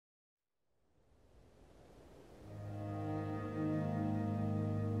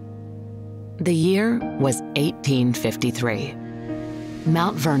The year was 1853.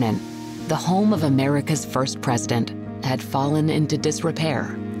 Mount Vernon, the home of America's first president, had fallen into disrepair.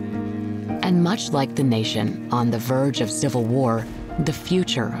 And much like the nation on the verge of civil war, the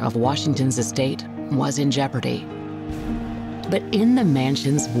future of Washington's estate was in jeopardy. But in the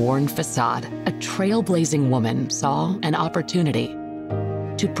mansion's worn facade, a trailblazing woman saw an opportunity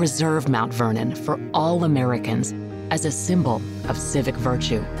to preserve Mount Vernon for all Americans as a symbol of civic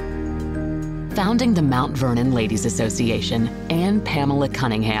virtue. Founding the Mount Vernon Ladies Association, Anne Pamela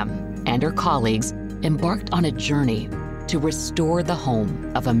Cunningham and her colleagues embarked on a journey to restore the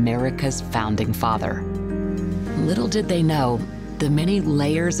home of America's founding father. Little did they know the many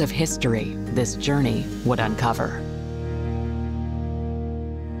layers of history this journey would uncover.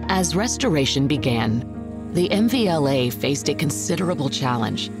 As restoration began, the MVLA faced a considerable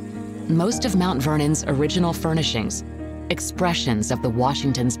challenge. Most of Mount Vernon's original furnishings, expressions of the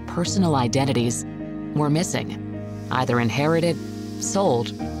Washingtons' personal identities, were missing, either inherited,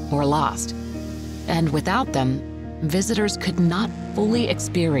 sold, or lost. And without them, visitors could not fully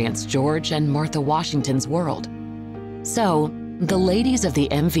experience George and Martha Washington's world. So, the ladies of the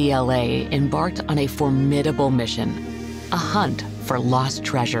MVLA embarked on a formidable mission, a hunt for lost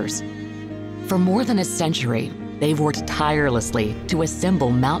treasures. For more than a century, they've worked tirelessly to assemble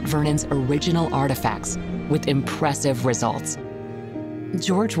Mount Vernon's original artifacts with impressive results.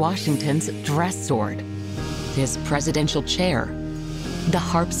 George Washington's dress sword, his presidential chair, the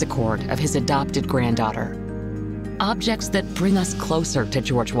harpsichord of his adopted granddaughter. Objects that bring us closer to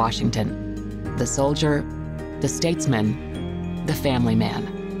George Washington, the soldier, the statesman, the family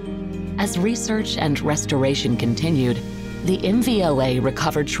man. As research and restoration continued, the MVLA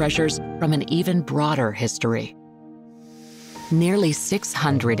recovered treasures from an even broader history. Nearly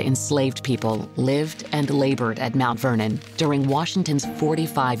 600 enslaved people lived and labored at Mount Vernon during Washington's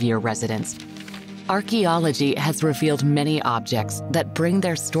 45-year residence. Archaeology has revealed many objects that bring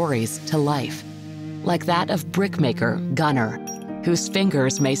their stories to life, like that of brickmaker Gunner, whose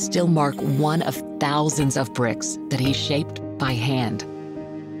fingers may still mark one of thousands of bricks that he shaped by hand.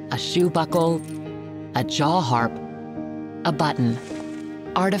 A shoe buckle, a jaw harp, a button.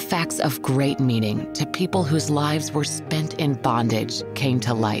 Artifacts of great meaning to people whose lives were spent in bondage came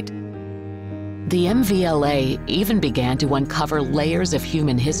to light. The MVLA even began to uncover layers of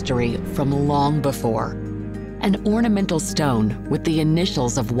human history from long before. An ornamental stone with the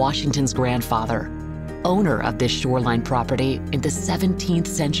initials of Washington's grandfather, owner of this shoreline property in the 17th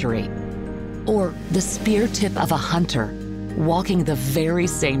century. Or the spear tip of a hunter walking the very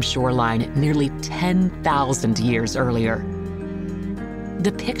same shoreline nearly 10,000 years earlier.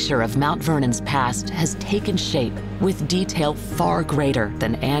 The picture of Mount Vernon's past has taken shape with detail far greater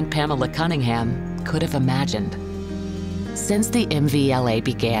than Anne Pamela Cunningham could have imagined. Since the MVLA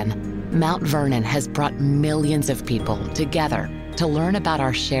began, Mount Vernon has brought millions of people together to learn about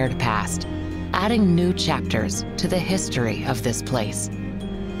our shared past, adding new chapters to the history of this place.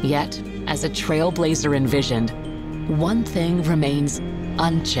 Yet, as a trailblazer envisioned, one thing remains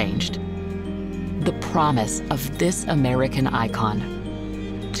unchanged: the promise of this American icon.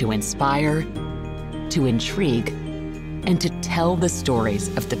 To inspire, to intrigue, and to tell the stories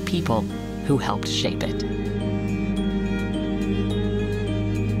of the people who helped shape it.